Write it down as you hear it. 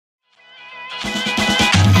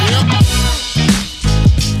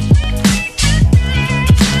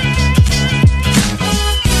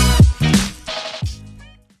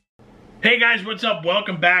guys, what's up?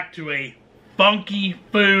 Welcome back to a Funky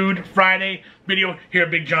Food Friday video here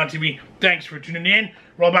at Big John TV. Thanks for tuning in.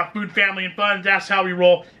 We're all about food, family, and fun. That's how we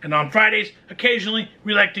roll. And on Fridays, occasionally,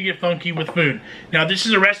 we like to get funky with food. Now, this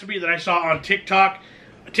is a recipe that I saw on TikTok.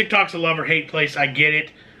 TikTok's a love or hate place. I get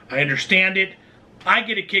it. I understand it. I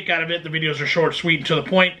get a kick out of it. The videos are short, sweet, and to the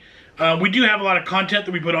point. We do have a lot of content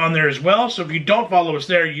that we put on there as well. So if you don't follow us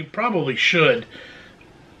there, you probably should.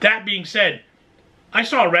 That being said, I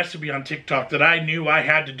saw a recipe on TikTok that I knew I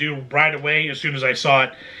had to do right away as soon as I saw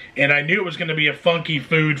it. And I knew it was going to be a Funky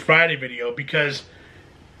Food Friday video because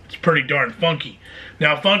it's pretty darn funky.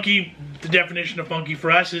 Now, funky, the definition of funky for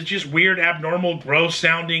us is just weird, abnormal, gross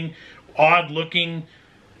sounding, odd looking,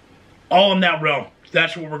 all in that realm.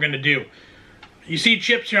 That's what we're going to do. You see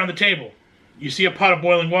chips here on the table. You see a pot of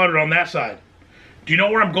boiling water on that side. Do you know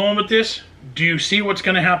where I'm going with this? Do you see what's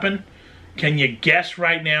going to happen? Can you guess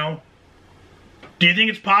right now? Do you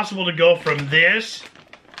think it's possible to go from this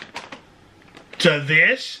to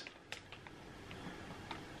this?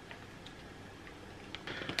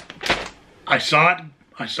 I saw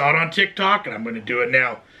it on TikTok, and I'm going to do it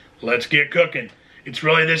now. Let's get cooking. It's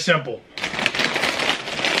really this simple.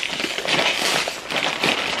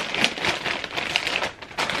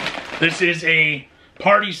 This is a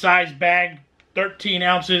party-sized bag, 13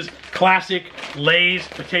 ounces, classic Lay's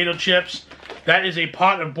potato chips. That is a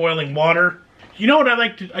pot of boiling water. You know what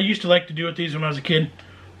I used to like to do with these when I was a kid?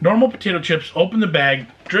 Normal potato chips, open the bag,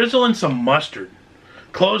 drizzle in some mustard.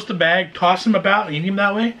 Close the bag, toss them about, eat them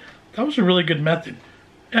that way. That was a really good method.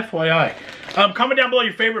 FYI. Comment down below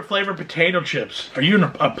your favorite flavor potato chips. Are you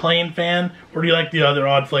a plain fan? Or do you like the other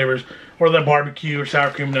odd flavors? Or the barbecue or sour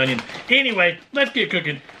cream and onion? Anyway, let's get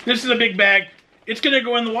cooking. This is a big bag. It's going to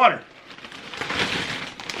go in the water.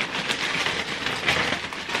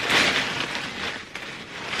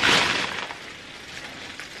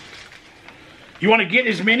 You want to get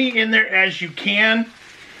as many in there as you can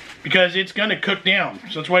because it's going to cook down.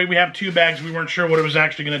 So that's why we have two bags. We weren't sure what it was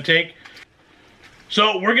actually going to take.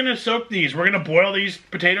 So we're going to soak these. We're going to boil these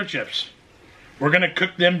potato chips. We're going to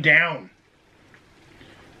cook them down.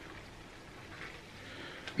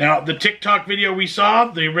 Now, the TikTok video we saw,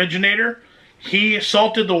 the originator, he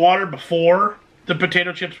salted the water before the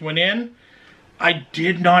potato chips went in. I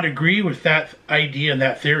did not agree with that idea and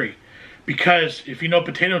that theory. Because if you know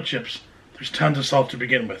potato chips, there's tons of salt to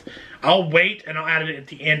begin with. I'll wait and I'll add it at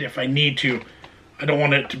the end if I need to. I don't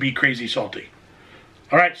want it to be crazy salty.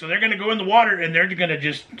 Alright, so they're going to go in the water and they're going to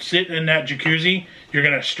just sit in that jacuzzi. You're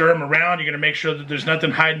going to stir them around. You're going to make sure that there's nothing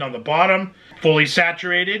hiding on the bottom. Fully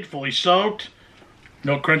saturated, fully soaked.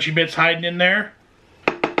 No crunchy bits hiding in there.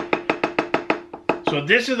 So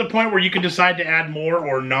this is the point where you can decide to add more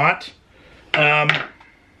or not.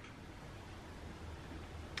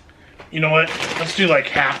 You know what? Let's do like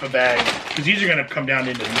half a bag. Because these are going to come down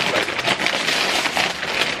into this right now.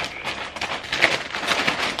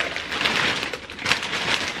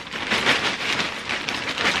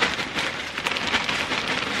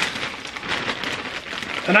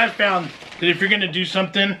 And I've found that if you're going to do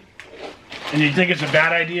something and you think it's a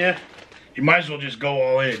bad idea, you might as well just go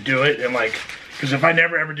all in and do it. And like, because if I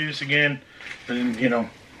never ever do this again, then, you know,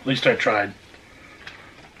 at least I tried.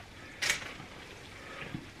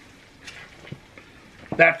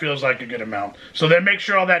 That feels like a good amount. So then make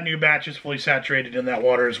sure all that new batch is fully saturated in that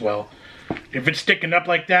water as well. If it's sticking up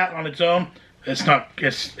like that on its own, it's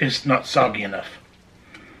not soggy enough.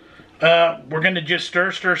 We're going to just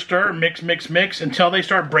stir, mix until they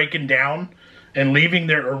start breaking down and leaving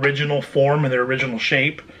their original form and their original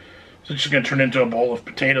shape. So it's just going to turn into a bowl of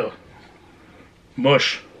potato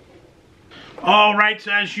mush. Alright,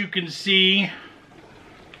 so as you can see,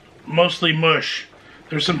 mostly mush.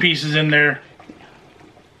 There's some pieces in there.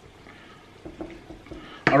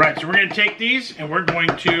 Alright, so we're going to take these and we're going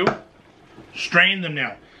to strain them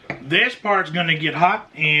now. This part's going to get hot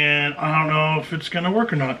and I don't know if it's going to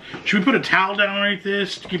work or not. Should we put a towel down like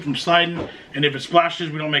this to keep them sliding? And if it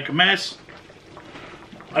splashes, we don't make a mess.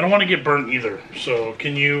 I don't want to get burnt either. So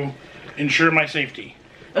can you ensure my safety?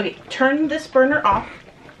 Okay, turn this burner off.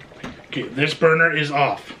 Okay, this burner is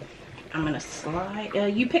off. I'm going to slide.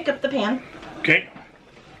 You pick up the pan. Okay,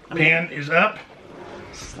 pan is up.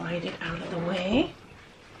 Slide it out of the way.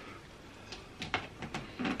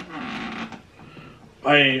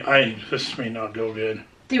 This may not go good.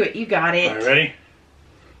 Do it, you got it. All right, ready?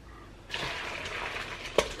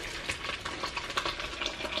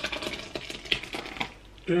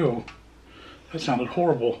 Ew, that sounded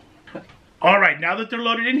horrible. All right, now that they're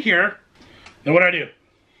loaded in here, then what do I do?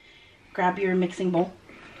 Grab your mixing bowl.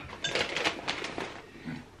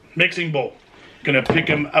 Mixing bowl. Gonna pick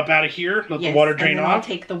them up out of here, let Yes, the water drain and then off. I'll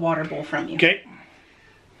take the water bowl from you. Okay.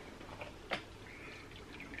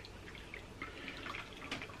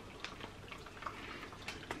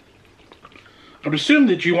 I would assume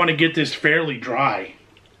that you want to get this fairly dry.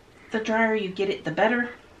 The drier you get it, the better.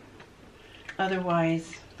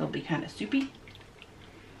 Otherwise, they'll be kind of soupy.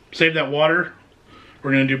 Save that water.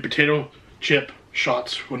 We're going to do potato chip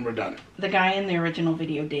shots when we're done. The guy in the original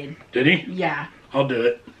video did. Did he? Yeah. I'll do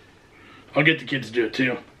it. I'll get the kids to do it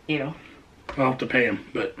too. Ew. I'll have to pay them,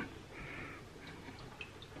 but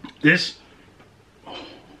this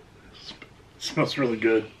smells really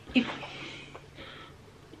good. Ew.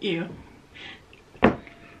 Ew.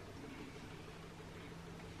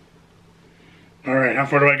 All right, how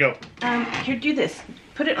far do I go? Here, do this.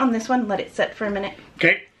 Put it on this one, let it set for a minute.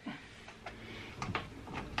 Okay.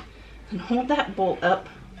 And hold that bowl up.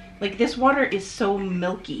 Like, this water is so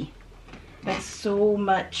milky. That's so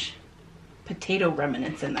much potato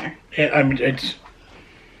remnants in there. I mean, it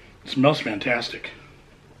smells fantastic.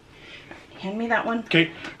 Hand me that one. Okay,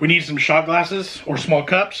 we need some shot glasses or small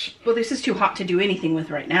cups. Well, this is too hot to do anything with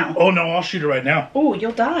right now. Oh no, I'll shoot it right now. Oh,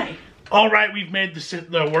 you'll die. All right, we've made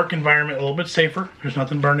the work environment a little bit safer. There's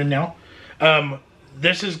nothing burning now.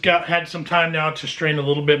 This has had some time now to strain a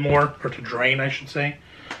little bit more, or to drain, I should say.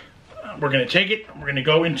 We're going to take it. We're going to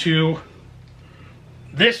go into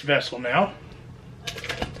this vessel now.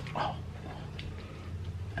 Oh.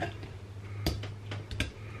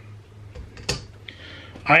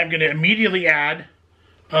 I am going to immediately add,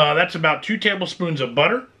 that's about 2 tablespoons of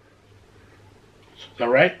butter. Is that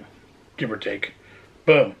right? Give or take.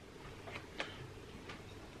 Boom.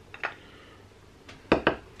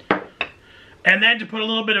 And then to put a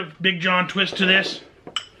little bit of Big John twist to this,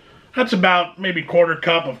 that's about maybe 1/4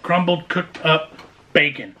 cup of crumbled cooked up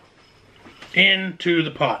bacon into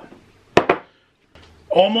the pot.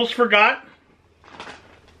 Almost forgot.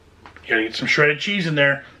 You gotta get some shredded cheese in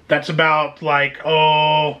there. That's about like,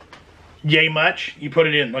 oh, yay much. You put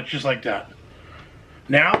it in, just like that.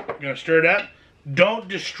 Now, you're gonna stir it up. Don't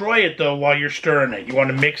destroy it though while you're stirring it. You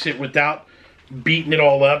want to mix it without beating it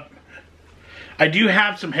all up. I do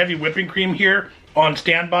have some heavy whipping cream here on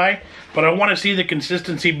standby, but I want to see the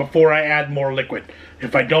consistency before I add more liquid.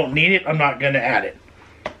 If I don't need it, I'm not going to add it.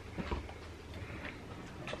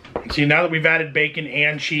 See, now that we've added bacon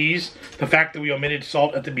and cheese, the fact that we omitted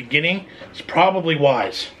salt at the beginning is probably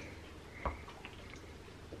wise.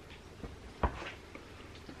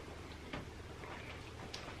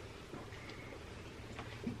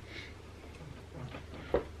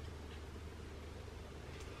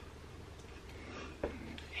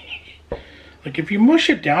 Like, if you mush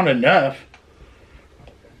it down enough,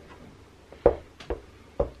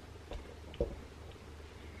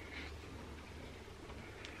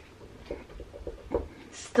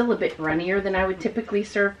 Still a bit runnier than I would typically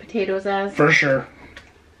serve potatoes as. for sure.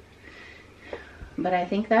 But I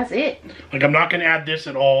think that's it. Like, I'm not going to add this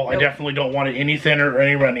at all. Nope. I definitely don't want it any thinner or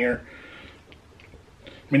any runnier. I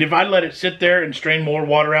mean, if I let it sit there and strain more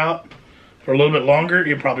water out for a little bit longer,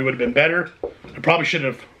 it probably would have been better. I probably should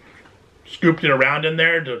have scooped it around in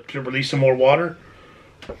there to release some more water.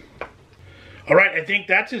 All right, I think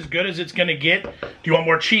that's as good as it's going to get. Do you want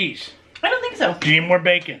more cheese? I don't think so. Do you need more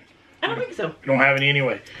bacon? I don't think so. You don't have any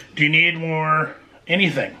anyway. Do you need more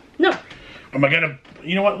anything? No. Am I going to,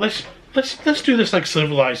 you know what, let's do this like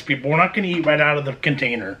civilized people. We're not going to eat right out of the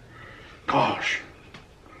container. Gosh.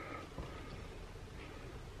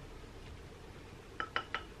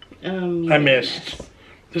 I missed. Yes.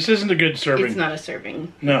 This isn't a good serving. It's not a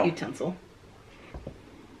serving No. utensil.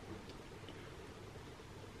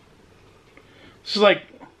 This is like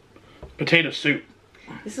potato soup.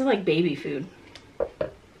 This is like baby food.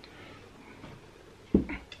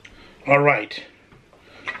 All right.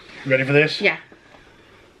 You ready for this? Yeah.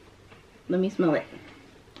 Let me smell it.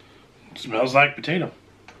 It smells like potato.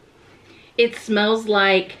 It smells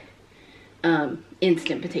like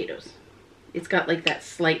instant potatoes. It's got like that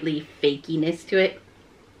slightly fakiness to it.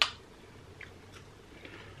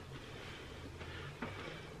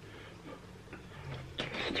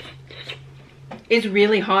 It's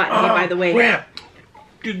really hot, hey, by the way. Crap.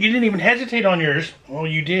 Dude, you didn't even hesitate on yours. Oh,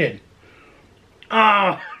 you did.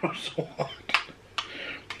 Ah, so hot.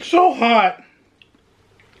 So hot.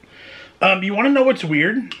 You want to know what's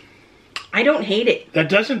weird? I don't hate it. That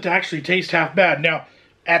doesn't actually taste half bad. Now,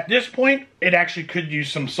 at this point, it actually could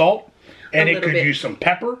use some salt. And it could use some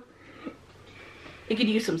pepper. It could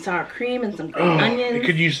use some sour cream and some green onions. It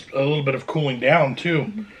could use a little bit of cooling down,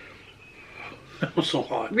 too. That was so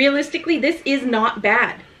hot. Realistically, this is not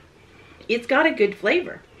bad. It's got a good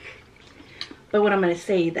flavor. But what I'm going to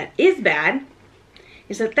say that is bad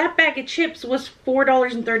is that bag of chips was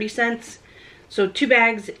 $4.30. So 2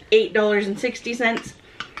 bags, $8.60.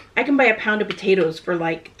 I can buy a pound of potatoes for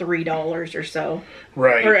like $3 or so.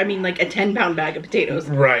 Right. Or I mean like a 10-pound bag of potatoes.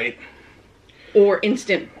 Right. Or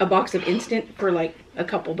a box of instant for like a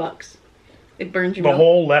couple bucks. It burns your The mouth.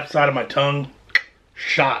 whole left side of my tongue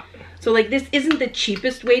shot. So like this isn't the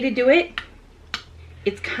cheapest way to do it.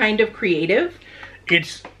 It's kind of creative.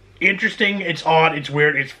 It's interesting, it's odd, it's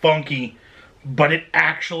weird, it's funky, but it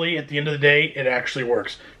actually, at the end of the day, it actually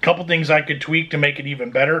works. A couple things I could tweak to make it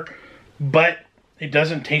even better, but it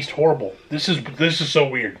doesn't taste horrible. This is so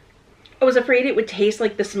weird. I was afraid it would taste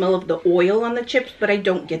like the smell of the oil on the chips, but I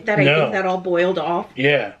don't get that. I think that all boiled off.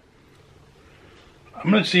 Yeah.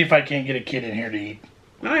 I'm going to see if I can't get a kid in here to eat.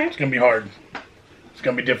 Alright. It's going to be hard. It's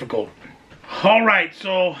going to be difficult. Alright,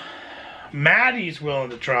 so Maddie's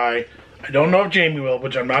willing to try. I don't know if Jamie will,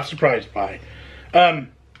 which I'm not surprised by.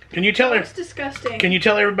 Can you tell her? It's disgusting. Can you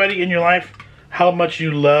tell everybody in your life how much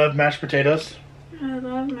you love mashed potatoes? I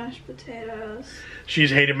love mashed potatoes.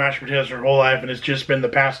 She's hated mashed potatoes her whole life, and it's just been the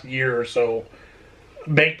past year or so.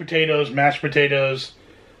 Baked potatoes, mashed potatoes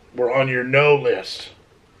were on your no list.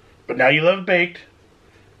 But now you love baked.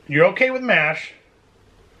 You're okay with mash.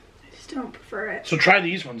 I just don't prefer it. So try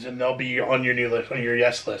these ones, and they'll be on your new list, on your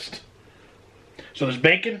yes list. So there's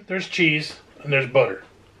bacon, there's cheese, and there's butter.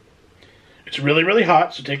 It's really, really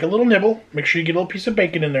hot, so take a little nibble. Make sure you get a little piece of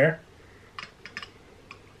bacon in there.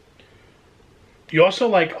 You also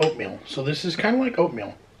like oatmeal, so this is kind of like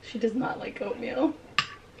oatmeal. She does not like oatmeal.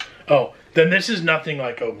 Oh, then this is nothing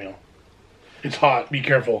like oatmeal. It's hot, be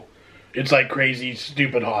careful. It's like crazy,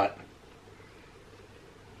 stupid hot.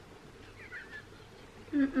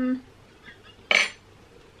 Mm-mm.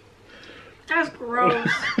 That's gross.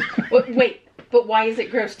 Wait, but why is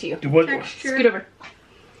it gross to you? What, Texture. Scoot over.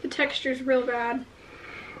 The texture's real bad.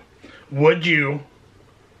 would you,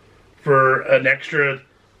 for an extra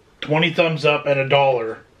 20 thumbs up and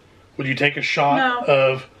 $1, would you take a shot No.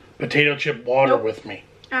 of potato chip water Nope. with me?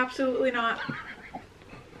 Absolutely not.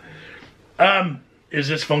 Is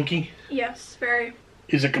this funky? Yes, very.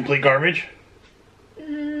 Is it complete garbage?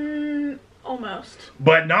 Almost.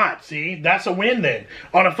 But not, see? That's a win then.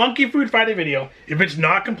 On a Funky Food Friday video, if it's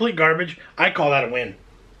not complete garbage, I call that a win.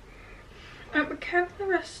 But have the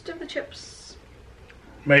rest of the chips.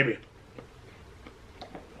 Maybe.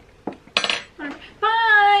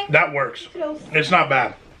 Bye! That works. Toodles. It's not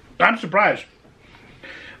bad. I'm surprised.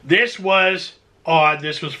 This was odd.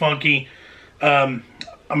 This was funky. I'm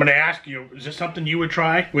going to ask you, is this something you would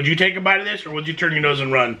try? Would you take a bite of this, or would you turn your nose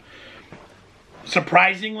and run?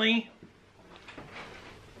 Surprisingly,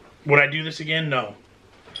 would I do this again? No.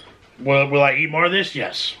 Will I eat more of this?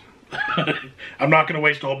 Yes. I'm not going to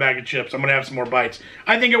waste a whole bag of chips. I'm going to have some more bites.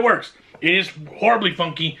 I think it works. It is horribly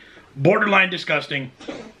funky, borderline disgusting,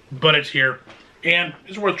 but it's here, and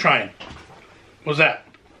it's worth trying. What's that?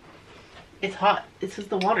 It's hot. This is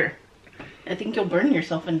the water. I think you'll burn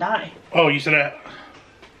yourself and die. Oh, you said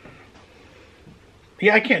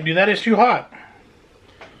yeah, I can't do that. It's too hot.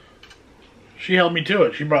 She held me to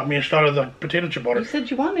it. She brought me a shot of the potato chip water. You said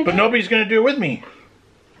you wanted But it. nobody's going to do it with me.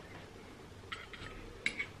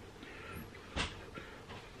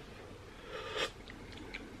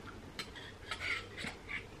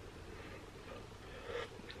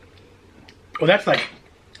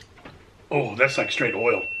 Oh, that's like straight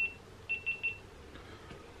oil.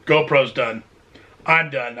 GoPro's done. I'm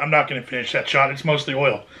done. I'm not going to finish that shot. It's mostly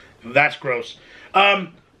oil. That's gross.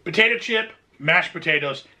 Potato chip, mashed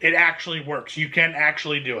potatoes. It actually works. You can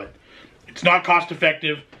actually do it. It's not cost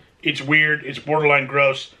effective. It's weird. It's borderline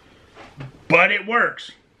gross. But it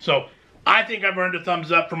works. So I think I've earned a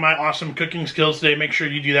thumbs up for my awesome cooking skills today. Make sure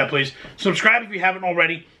you do that, please. Subscribe if you haven't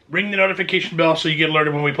already. Ring the notification bell so you get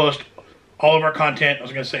alerted when we post all of our content. I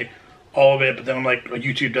was going to say all of it, but then I'm like,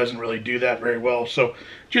 YouTube doesn't really do that very well. So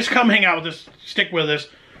just come hang out with us. Stick with us.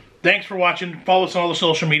 Thanks for watching. Follow us on all the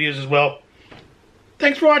social medias as well.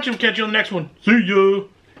 Thanks for watching. Catch you on the next one. See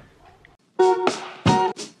ya.